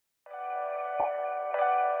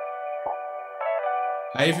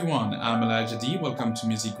Hi everyone, I'm Elijah D. Welcome to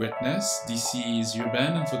Music Greatness. This is your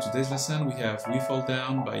band, and for today's lesson we have We Fall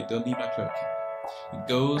Down by Donnie McClurkin. It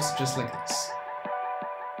goes just like this.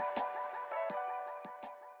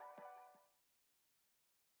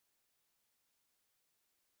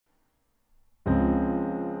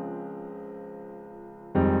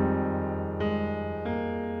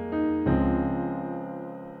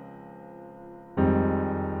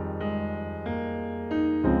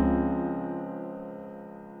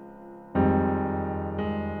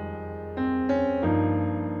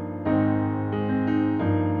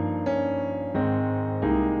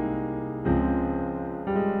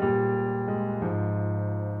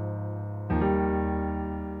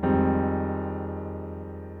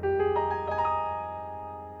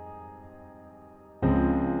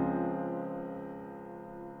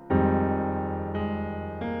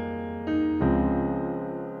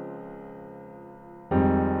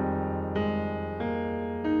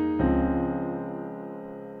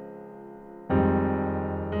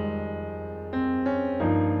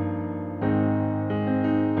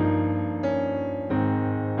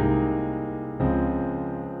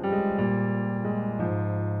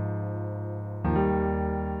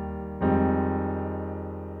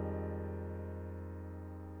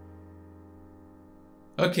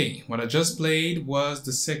 Okay, what I just played was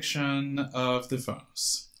the section of the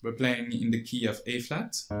verse. We're playing in the key of A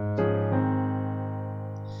flat,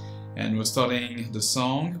 and we're starting the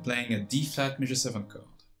song playing a D flat major 7 chord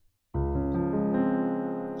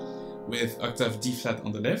with octave D flat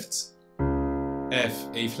on the left, F,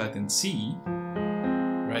 A flat and C,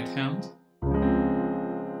 right hand,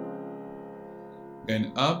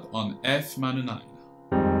 going up on F minor 9,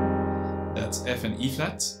 that's F and E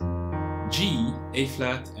flat, G, A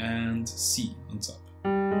flat and C on top.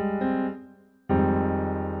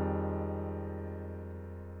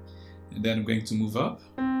 And then I'm going to move up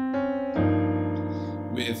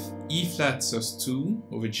with E flat sus 2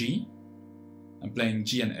 over G. I'm playing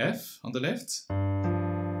G and F on the left,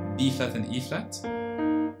 B flat and E flat.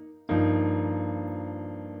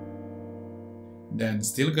 Then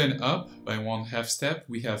still going up by 1/2 step,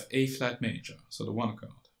 we have A flat major, so the 1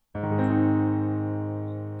 chord.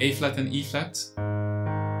 A flat and E flat,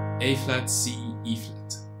 A flat, C, E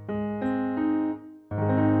flat.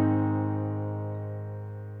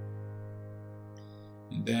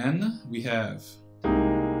 And then we have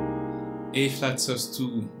A flat sus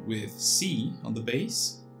 2 with C on the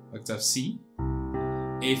bass, octave C,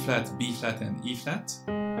 A flat, B flat and E flat.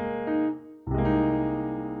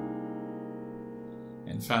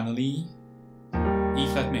 And finally, E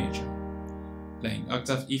flat major, playing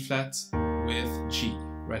octave E flat with G,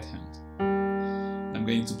 right hand. I'm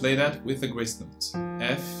going to play that with the grace note,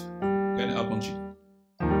 F, going up on G,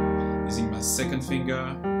 using my second finger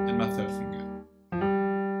and my third finger.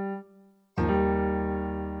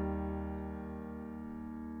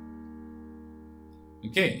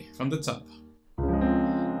 Okay, from the top,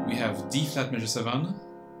 we have D flat major 7,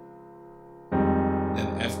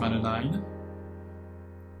 then F minor 9,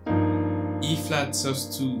 E flat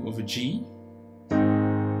sus 2 over G,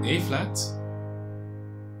 A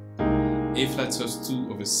flat sus 2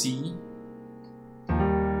 over C,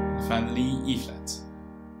 and finally E flat.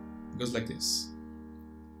 It goes like this.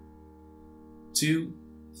 2,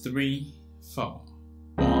 3, 4.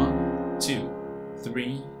 1, 2,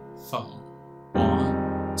 3, 4.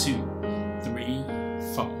 1, 2, 3,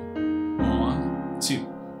 4. 1, 2,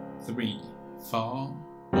 3, 4.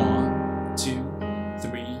 1, 2,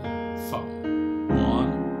 3, 4.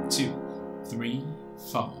 1, 2, 3,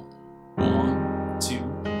 4. 1, 2,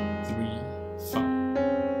 3, 4.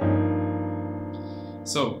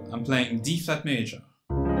 So I'm playing D flat major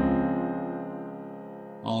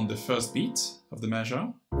on the first beat of the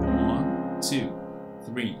measure, 1, 2,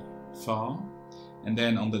 3, 4, and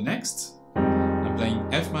then on the next I'm playing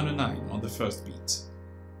F minor 9 on the first beat.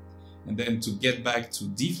 And then to get back to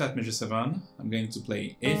D flat major 7, I'm going to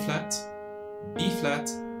play A flat, B flat,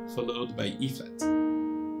 followed by E flat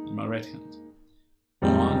in my right hand.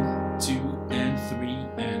 1, 2, and 3,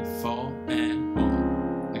 and 4, and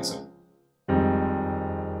 1, like so.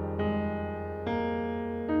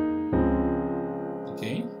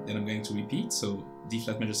 Okay, then I'm going to repeat, so D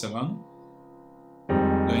flat major 7,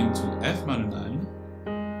 going to F minor 9,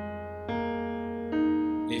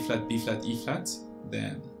 A flat, B flat, E flat,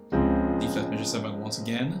 then D flat major 7 once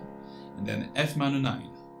again, and then F minor 9.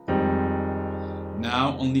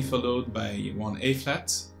 Now only followed by one A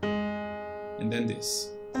flat, and then this.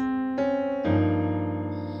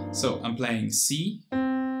 So I'm playing C,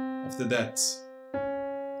 after that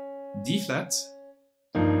D flat,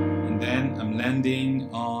 and then I'm landing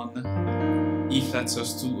on E flat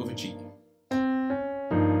sus2 over G.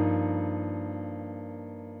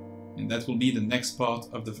 And that will be the next part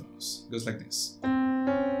of the verse. It goes like this.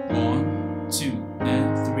 1, 2,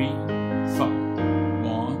 and 3, 4.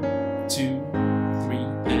 1, 2, 3,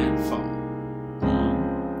 and 4.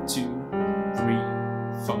 1, 2, 3,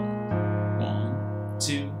 4. 1,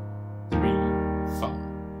 2, 3, 4.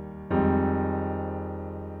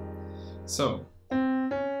 So,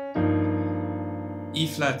 E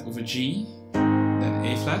flat over G, then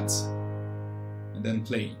A flat, and then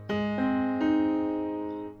play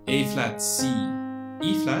A flat, C,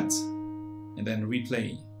 E flat, and then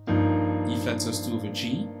replay E flat sus2 over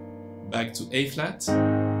G, back to A flat,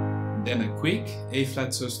 then a quick A flat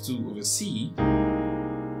sus2 over C,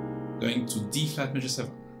 going to D flat major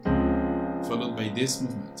 7, followed by this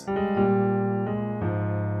movement.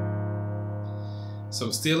 So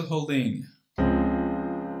still holding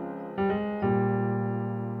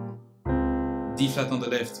D flat on the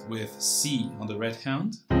left with C on the right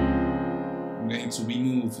hand. I'm going to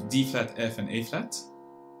remove D flat, F and A flat,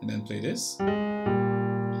 and then play this.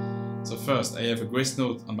 So first I have a grace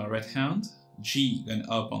note on my right hand, G going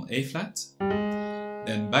up on A flat,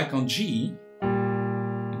 then back on G,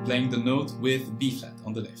 and playing the note with B flat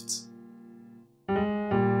on the left.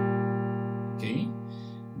 Okay,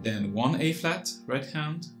 then one A flat, right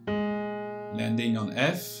hand, landing on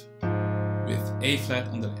F with A flat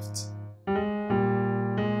on the left.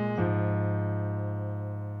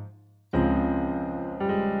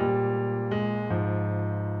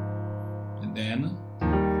 And then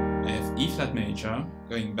I have E flat major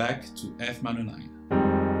going back to F minor 9.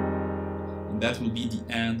 And that will be the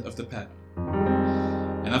end of the pattern.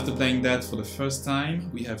 And after playing that for the first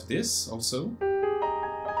time, we have this also.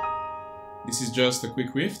 This is just a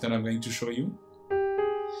quick riff that I'm going to show you.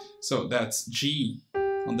 So that's G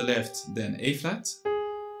on the left, then A flat,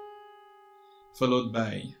 followed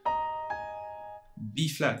by E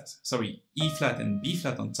flat and B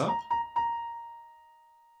flat on top.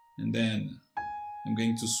 And then I'm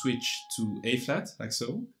going to switch to A flat, like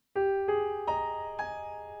so.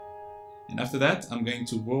 And after that, I'm going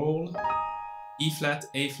to roll E flat,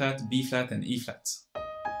 A flat, B flat, and E flat.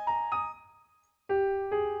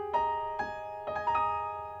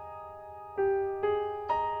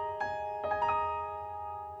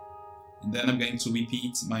 And then I'm going to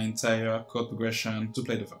repeat my entire chord progression to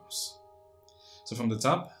play the verse. So from the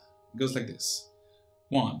top, it goes like this.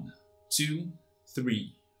 1, 2,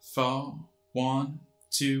 3, 4. 1,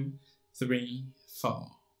 2, 3,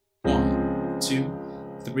 4. 1, 2,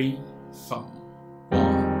 3, 4.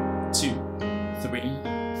 1, 2, 3,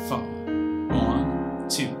 4. 1,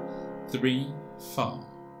 2, 3, 4.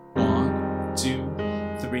 1, 2,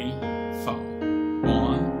 3, 4.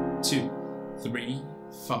 1, 2, 3,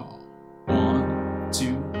 4. 1,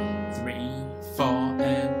 2, 3, 4,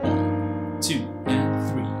 and 1, 2, and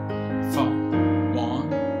 3, 4. 1,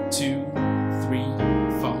 2, 3,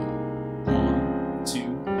 4. 1, 2,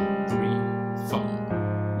 3, 4.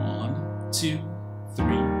 1, 2,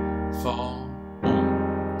 3, 4.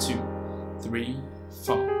 1, 2, 3,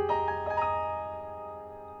 4.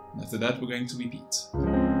 And after that, we're going to repeat.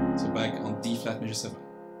 So back on D flat major 7.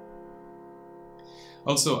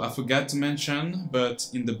 Also, I forgot to mention, but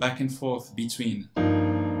in the back and forth between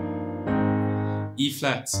E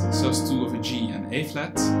flat, sus2 over G, and A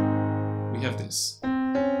flat, we have this.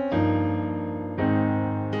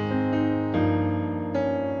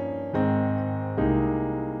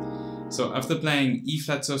 So after playing E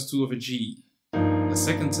flat, sus2 over G a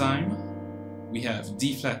second time, we have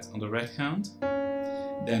D flat on the right hand,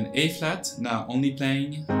 then A flat, now only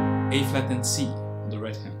playing A flat and C on the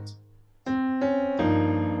right hand.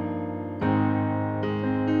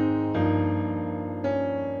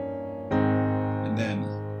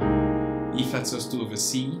 E flat sus2 over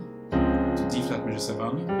C to D flat major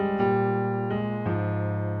 7,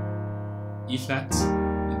 E flat,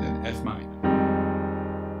 and then F minor.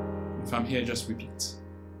 And from here, just repeat.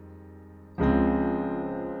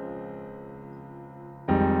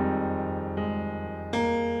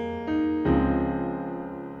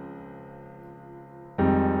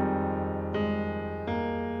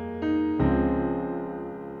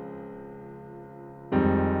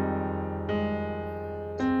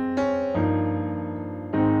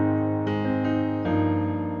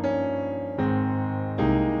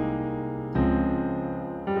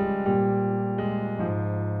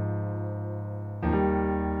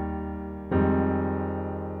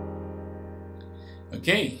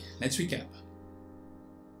 Okay, let's recap.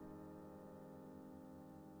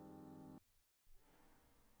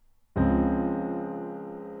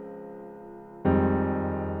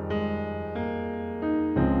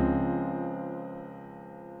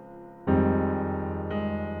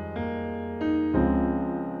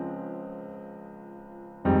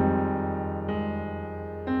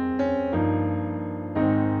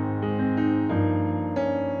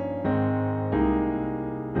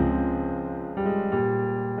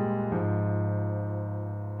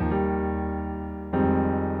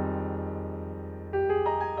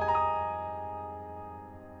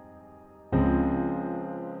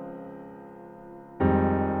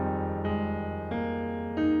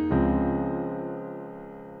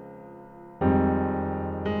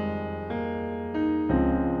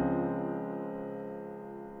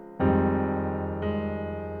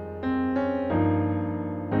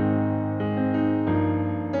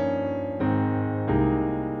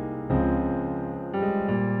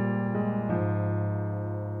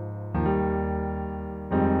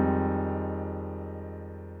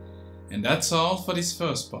 And that's all for this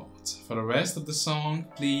first part. For the rest of the song,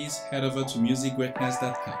 please head over to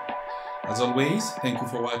musicgreatness.com. As always, thank you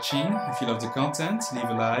for watching. If you love the content, leave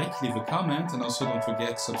a like, leave a comment, and also don't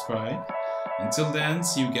forget to subscribe. Until then,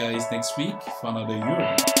 see you guys next week for another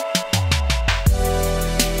Euro.